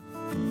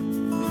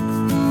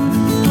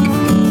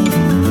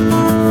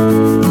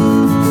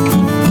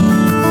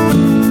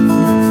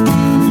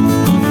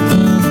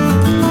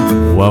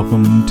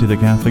to the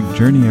Catholic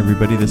Journey,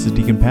 everybody. This is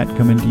Deacon Pat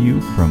coming to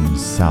you from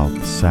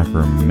South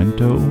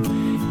Sacramento.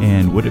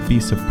 And would it be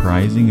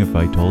surprising if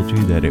I told you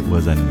that it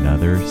was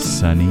another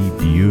sunny,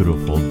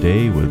 beautiful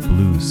day with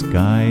blue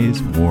skies,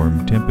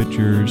 warm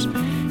temperatures,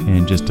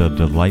 and just a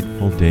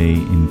delightful day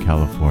in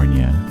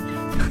California?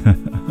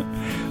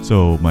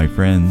 So my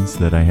friends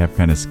that I have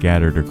kind of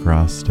scattered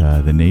across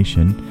the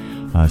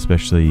nation,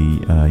 especially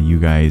you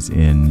guys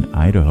in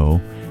Idaho,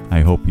 I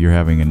hope you're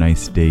having a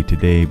nice day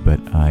today, but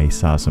I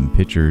saw some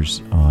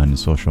pictures on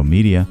social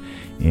media,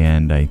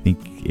 and I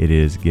think it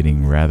is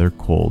getting rather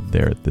cold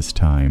there at this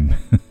time.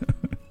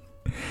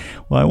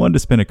 Well, I wanted to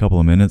spend a couple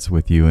of minutes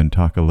with you and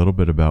talk a little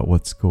bit about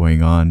what's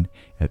going on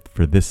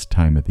for this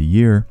time of the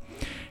year.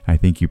 I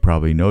think you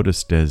probably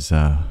noticed as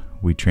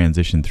we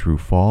transition through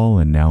fall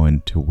and now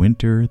into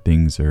winter,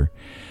 things are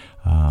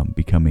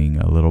becoming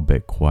a little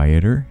bit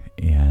quieter,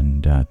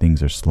 and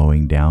things are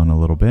slowing down a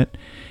little bit.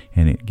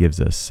 And it gives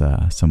us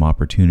some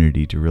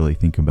opportunity to really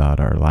think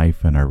about our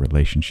life and our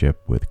relationship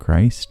with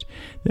Christ.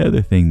 The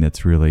other thing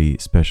that's really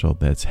special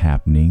that's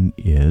happening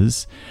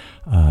is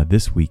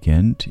this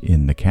weekend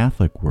in the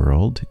Catholic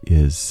world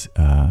is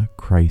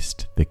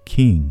Christ the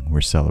King.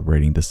 We're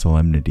celebrating the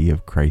solemnity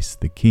of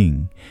Christ the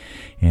King.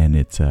 And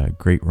it's a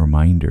great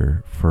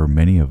reminder for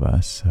many of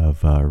us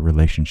of our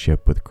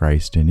relationship with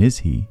Christ, and is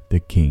He the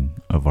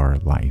King of our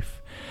life?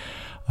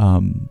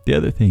 The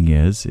other thing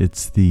is,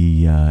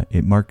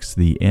 it marks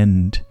the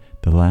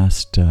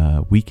last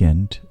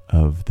weekend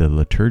of the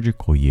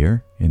liturgical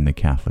year in the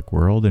Catholic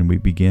world, and we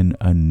begin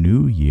a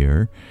new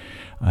year,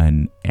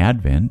 an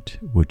Advent,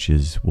 which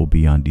will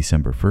be on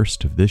December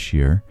 1st of this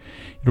year.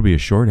 It'll be a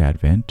short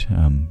Advent,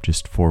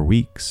 just 4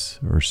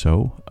 weeks or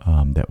so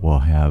that we'll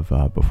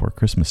have before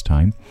Christmas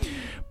time.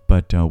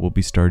 But we'll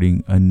be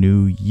starting a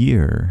new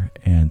year,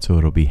 and so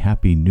it'll be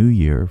Happy New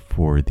Year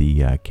for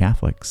the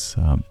Catholics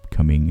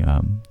coming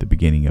the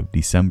beginning of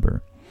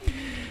December.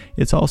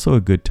 It's also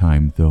a good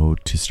time, though,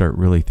 to start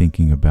really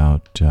thinking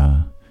about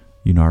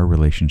our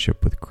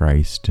relationship with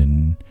Christ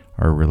and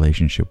our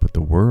relationship with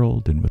the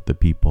world and with the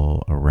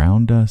people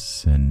around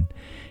us,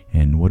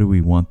 and what do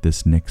we want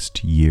this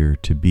next year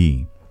to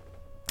be.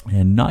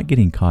 And not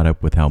getting caught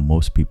up with how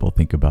most people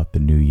think about the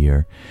new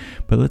year,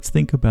 but let's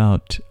think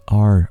about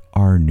our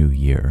new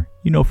year.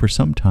 For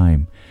some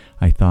time,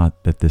 I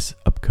thought that this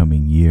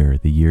upcoming year,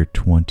 the year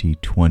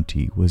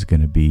 2020, was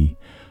going to be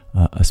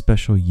a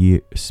special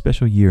year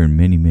in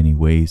many, many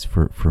ways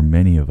for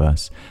many of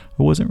us.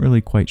 I wasn't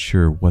really quite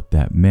sure what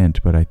that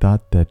meant, but I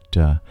thought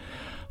that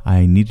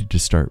I needed to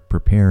start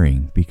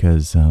preparing,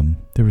 because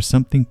there was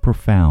something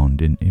profound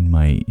in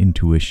my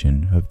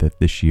intuition of that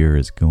this year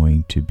is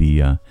going to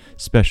be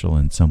special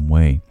in some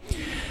way.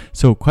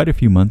 So quite a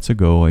few months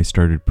ago, I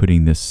started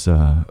putting this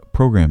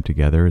program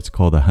together. It's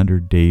called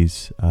 100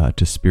 Days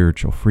to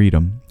Spiritual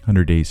Freedom,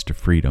 100 Days to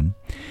Freedom.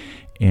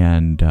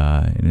 And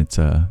it's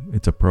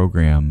a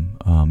program.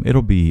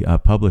 It'll be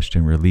published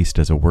and released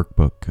as a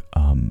workbook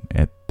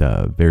at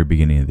the very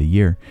beginning of the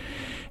year.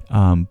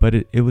 But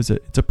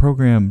it's a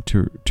program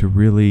to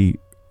really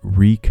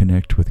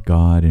reconnect with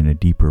God in a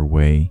deeper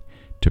way,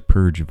 to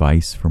purge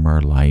vice from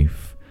our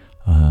life,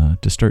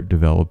 to start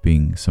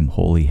developing some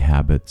holy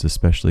habits,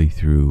 especially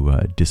through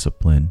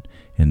discipline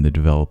and the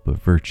development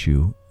of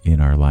virtue in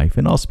our life.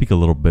 And I'll speak a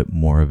little bit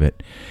more of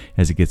it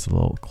as it gets a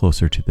little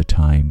closer to the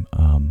time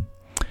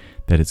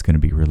that it's going to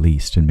be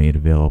released and made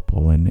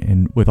available.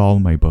 And with all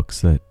of my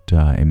books that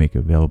I make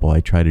available,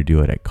 I try to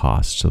do it at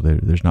cost, so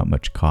there's not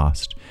much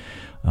cost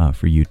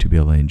for you to be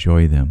able to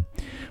enjoy them.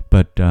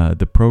 But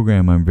the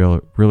program, I'm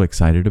real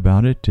excited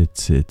about it.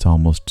 It's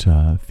almost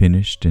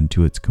finished and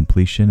to its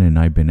completion, and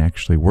I've been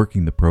actually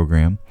working the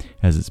program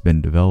as it's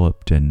been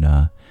developed,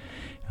 and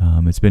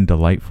it's been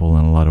delightful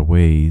in a lot of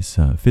ways.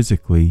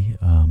 Physically,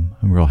 I'm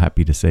real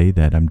happy to say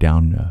that I'm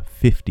down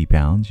 50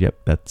 pounds. Yep,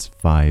 that's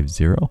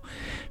 50.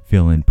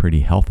 Feeling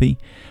pretty healthy.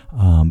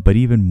 But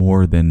even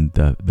more than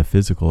the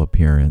physical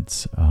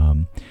appearance,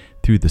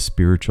 through the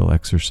spiritual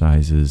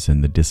exercises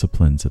and the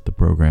disciplines that the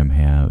program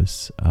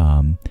has,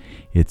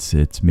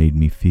 it's made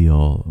me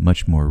feel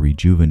much more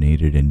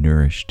rejuvenated and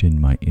nourished in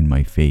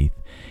my faith,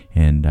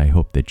 and I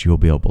hope that you'll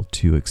be able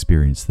to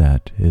experience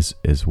that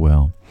as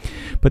well.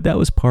 But that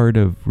was part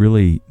of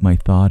really my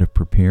thought of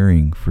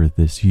preparing for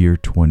this year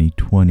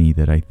 2020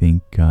 that I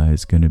think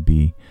is going to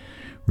be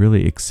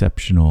really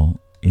exceptional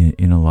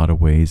in a lot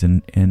of ways,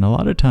 and a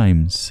lot of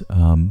times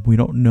we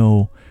don't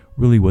know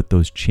really what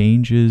those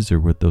changes or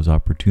what those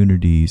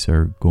opportunities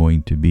are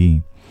going to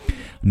be.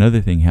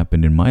 Another thing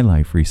happened in my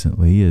life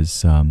recently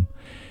is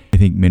I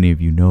think many of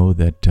you know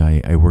that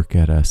I work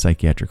at a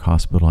psychiatric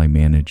hospital. I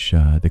manage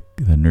the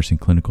nursing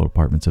clinical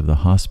departments of the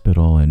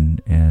hospital,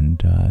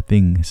 and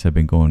things have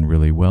been going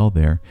really well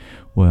there.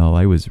 Well,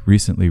 I was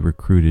recently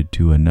recruited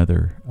to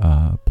another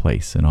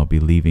place, and I'll be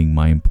leaving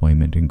my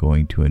employment and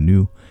going to a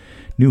new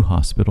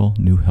hospital,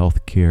 new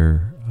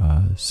healthcare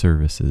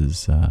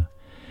services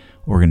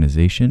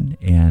organization,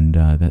 and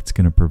that's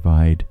going to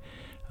provide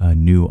a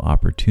new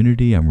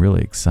opportunity. I'm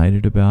really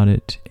excited about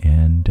it,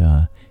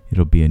 and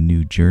it'll be a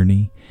new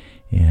journey.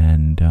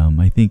 And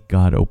I think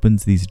God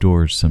opens these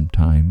doors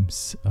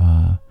sometimes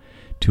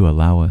to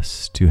allow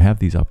us to have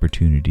these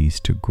opportunities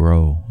to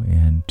grow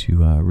and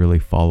to really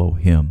follow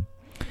Him.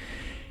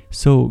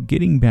 So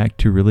getting back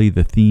to really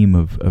the theme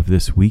of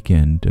this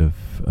weekend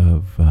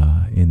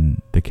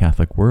in the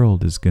Catholic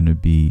world is going to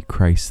be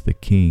Christ the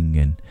King.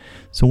 And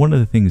so one of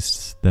the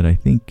things that I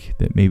think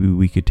that maybe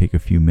we could take a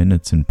few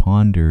minutes and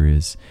ponder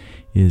is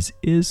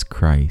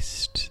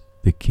Christ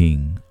the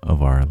King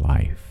of our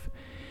life?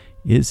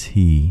 Is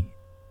He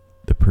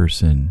the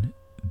person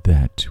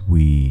that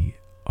we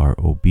are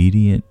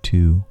obedient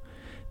to,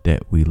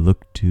 that we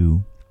look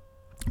to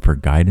for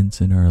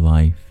guidance in our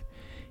life?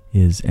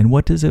 And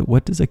what does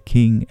a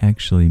king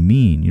actually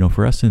mean?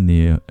 For us in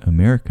the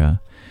America,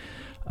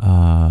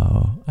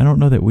 I don't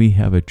know that we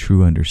have a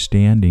true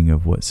understanding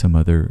of what some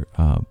other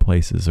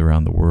places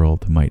around the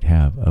world might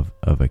have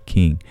of a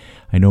king.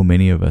 I know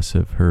many of us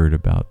have heard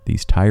about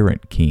these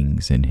tyrant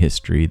kings in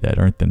history that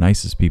aren't the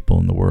nicest people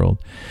in the world,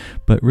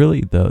 but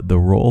really the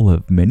role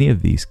of many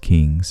of these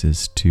kings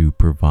is to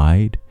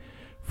provide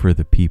for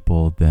the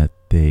people that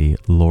they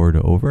lord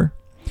over,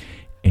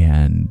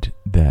 and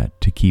that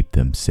to keep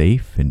them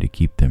safe and to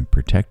keep them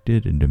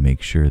protected and to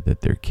make sure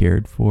that they're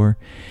cared for.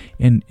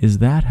 And is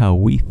that how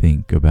we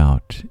think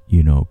about,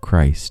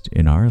 Christ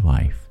in our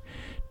life?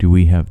 Do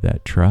we have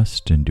that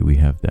trust and do we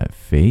have that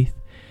faith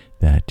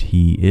that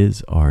He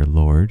is our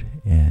Lord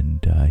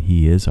and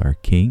He is our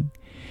King?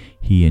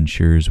 He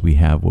ensures we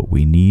have what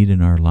we need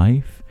in our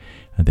life,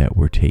 that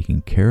we're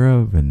taken care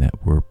of and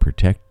that we're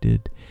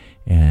protected,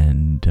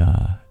 and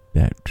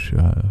that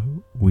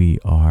we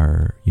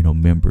are,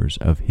 members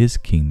of His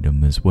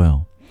kingdom as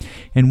well.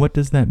 And what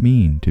does that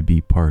mean to be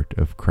part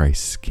of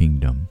Christ's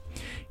kingdom?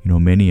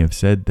 Many have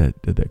said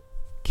that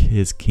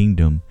His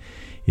kingdom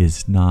He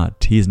is not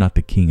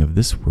the king of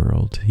this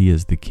world. He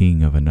is the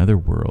king of another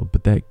world.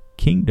 But that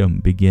kingdom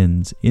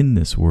begins in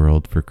this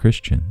world for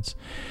Christians.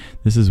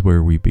 This is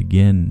where we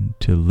begin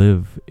to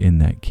live in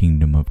that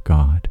kingdom of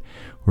God,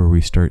 where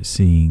we start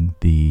seeing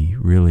the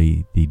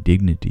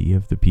dignity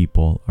of the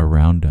people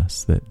around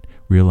us, that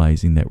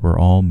realizing that we're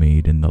all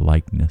made in the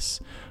likeness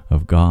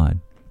of God,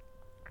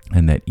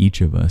 and that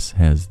each of us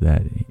has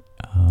that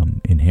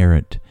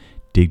inherent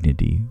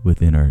dignity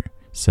within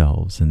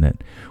ourselves, and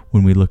that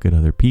when we look at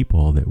other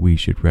people, that we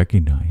should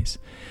recognize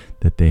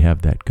that they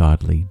have that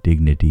godly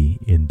dignity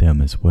in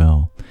them as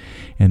well,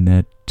 and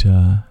that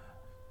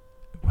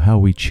how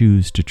we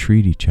choose to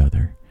treat each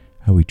other,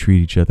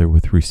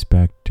 with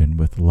respect and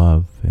with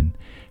love, and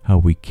how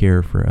we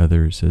care for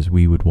others as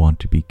we would want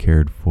to be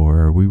cared for.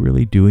 Are we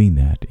really doing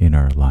that in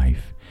our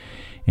life?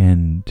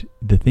 And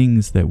the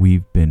things that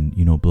we've been,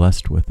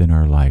 blessed with in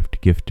our life,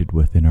 gifted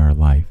with in our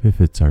life,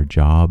 if it's our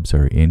jobs,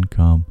 our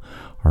income,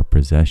 our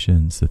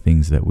possessions, the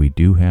things that we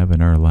do have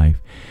in our life,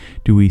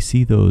 do we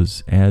see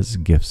those as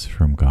gifts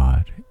from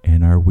God?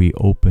 And are we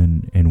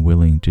open and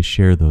willing to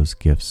share those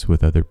gifts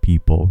with other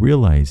people,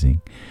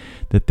 realizing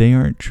that they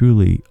aren't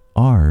truly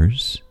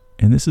ours?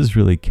 And this is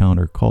really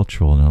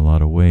countercultural in a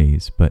lot of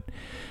ways, but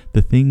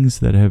the things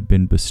that have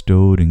been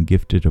bestowed and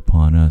gifted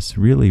upon us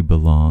really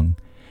belong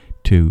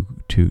to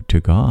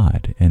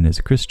God. And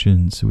as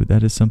Christians,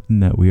 that is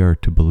something that we are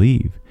to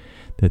believe,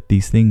 that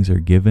these things are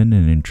given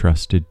and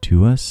entrusted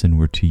to us, and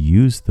we're to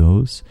use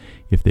those,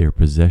 if they are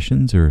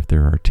possessions or if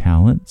there are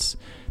talents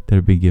that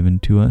have been given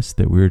to us,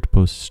 that we're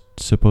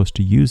supposed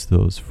to use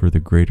those for the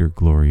greater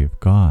glory of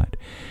God.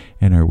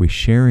 And are we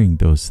sharing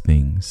those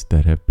things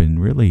that have been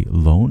really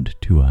loaned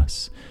to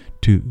us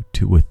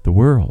with the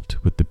world,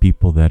 with the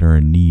people that are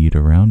in need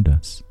around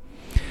us?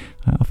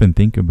 I often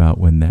think about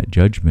when that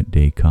judgment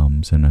day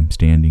comes and I'm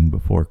standing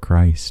before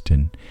Christ,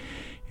 and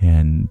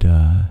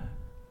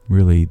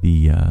really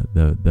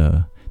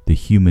the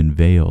human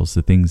veils,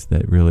 the things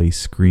that really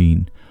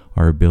screen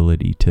our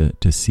ability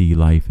to see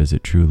life as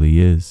it truly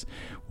is,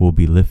 will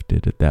be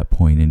lifted at that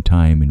point in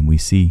time, and we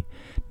see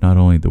not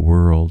only the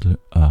world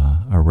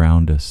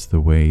around us the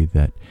way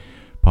that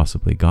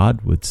possibly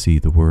God would see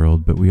the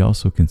world, but we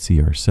also can see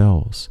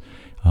ourselves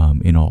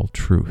in all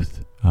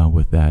truth,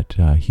 with that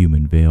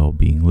human veil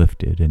being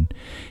lifted. And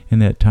in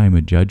that time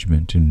of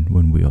judgment, and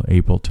when we are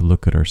able to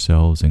look at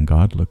ourselves and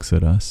God looks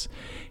at us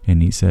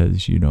and He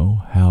says,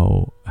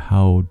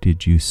 how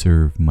did you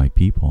serve my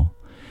people?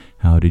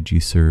 How did you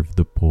serve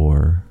the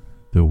poor,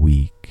 the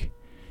weak,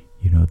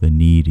 the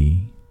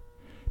needy?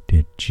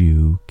 Did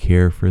you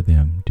care for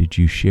them? Did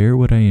you share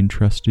what I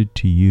entrusted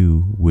to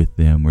you with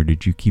them, or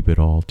did you keep it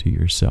all to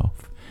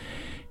yourself?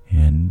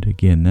 And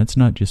again, that's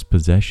not just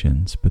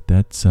possessions, but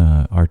that's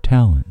our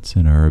talents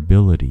and our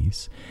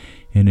abilities.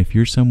 And if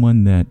you're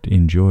someone that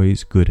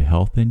enjoys good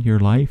health in your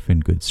life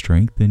and good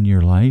strength in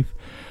your life,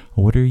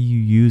 what are you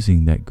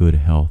using that good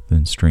health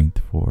and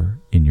strength for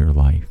in your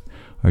life?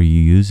 Are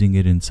you using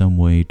it in some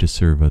way to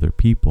serve other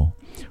people?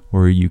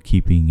 Or are you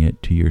keeping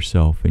it to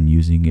yourself and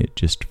using it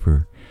just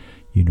for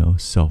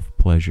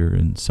self-pleasure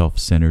and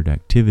self-centered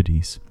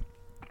activities?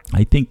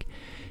 I think,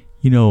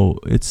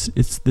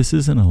 this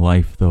isn't a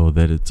life though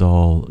that it's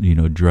all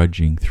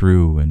drudging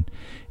through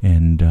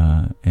and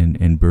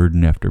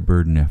burden after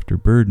burden after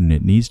burden.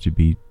 It needs to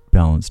be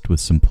balanced with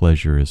some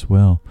pleasure as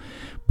well,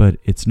 but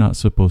it's not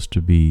supposed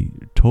to be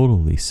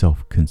totally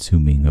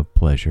self-consuming of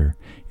pleasure.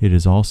 It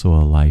is also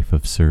a life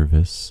of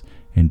service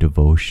and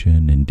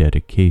devotion and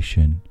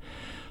dedication,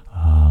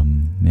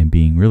 and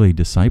being really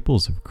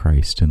disciples of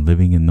Christ and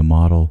living in the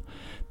model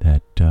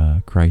that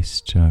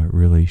Christ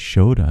really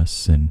showed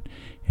us.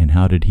 And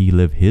how did he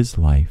live his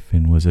life?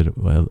 And was it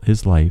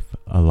his life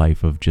a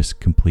life of just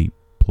complete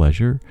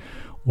pleasure,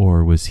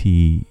 or was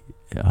he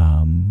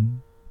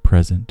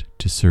present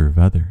to serve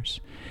others?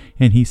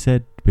 And he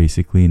said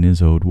basically in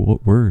his own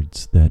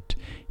words that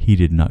he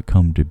did not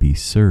come to be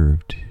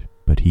served,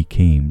 but he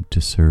came to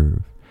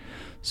serve.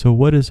 So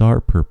what is our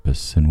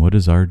purpose and what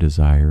is our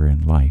desire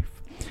in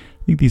life?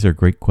 I think these are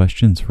great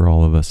questions for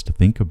all of us to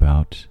think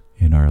about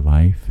in our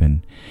life.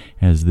 And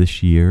as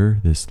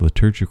this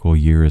liturgical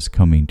year is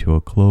coming to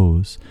a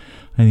close,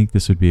 I think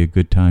this would be a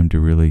good time to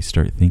really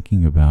start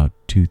thinking about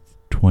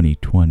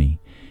 2020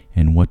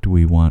 and what do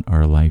we want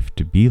our life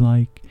to be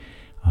like?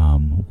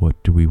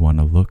 What do we want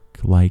to look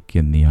like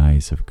in the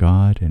eyes of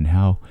God? And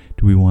how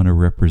do we want to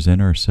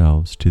represent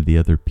ourselves to the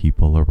other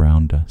people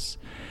around us?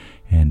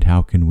 And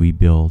how can we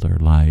build our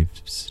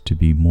lives to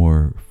be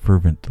more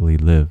fervently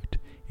lived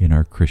in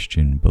our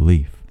Christian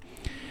belief?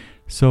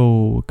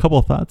 So a couple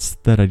of thoughts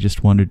that I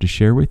just wanted to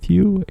share with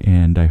you,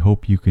 and I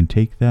hope you can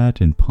take that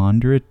and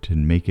ponder it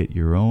and make it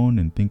your own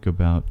and think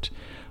about,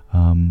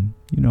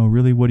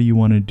 really what do you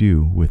want to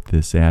do with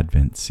this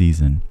Advent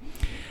season?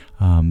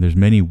 There's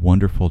many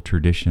wonderful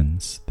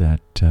traditions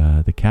that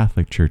the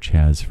Catholic Church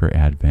has for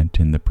Advent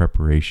in the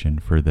preparation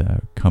for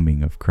the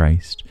coming of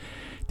Christ,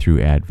 through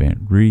Advent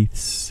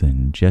wreaths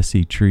and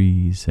Jesse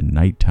trees and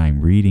nighttime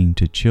reading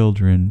to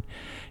children.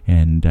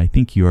 And I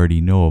think you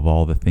already know of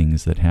all the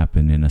things that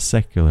happen in a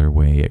secular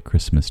way at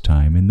Christmas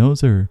time. And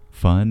those are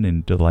fun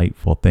and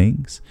delightful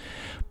things.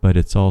 But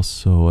it's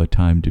also a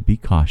time to be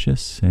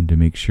cautious and to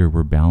make sure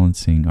we're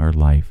balancing our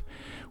life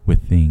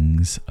with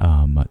things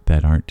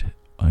that aren't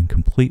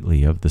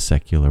completely of the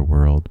secular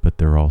world, but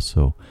they're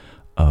also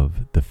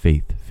of the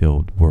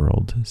faith-filled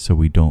world, so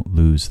we don't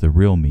lose the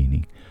real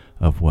meaning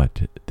of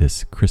what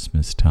this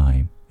Christmas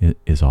time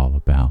is all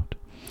about.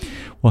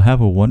 Well,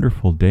 have a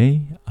wonderful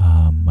day.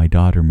 My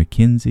daughter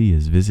Mackenzie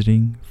is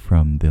visiting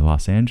from the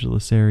Los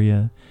Angeles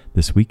area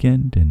this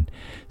weekend, and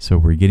so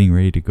we're getting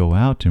ready to go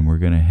out, and we're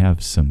going to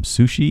have some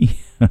sushi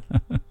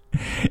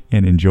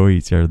and enjoy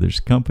each other's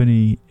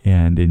company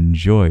and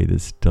enjoy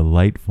this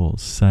delightful,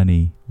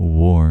 sunny,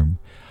 warm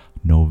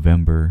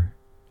November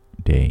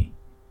day.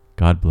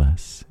 God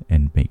bless,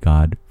 and may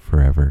God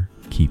forever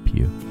keep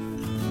you.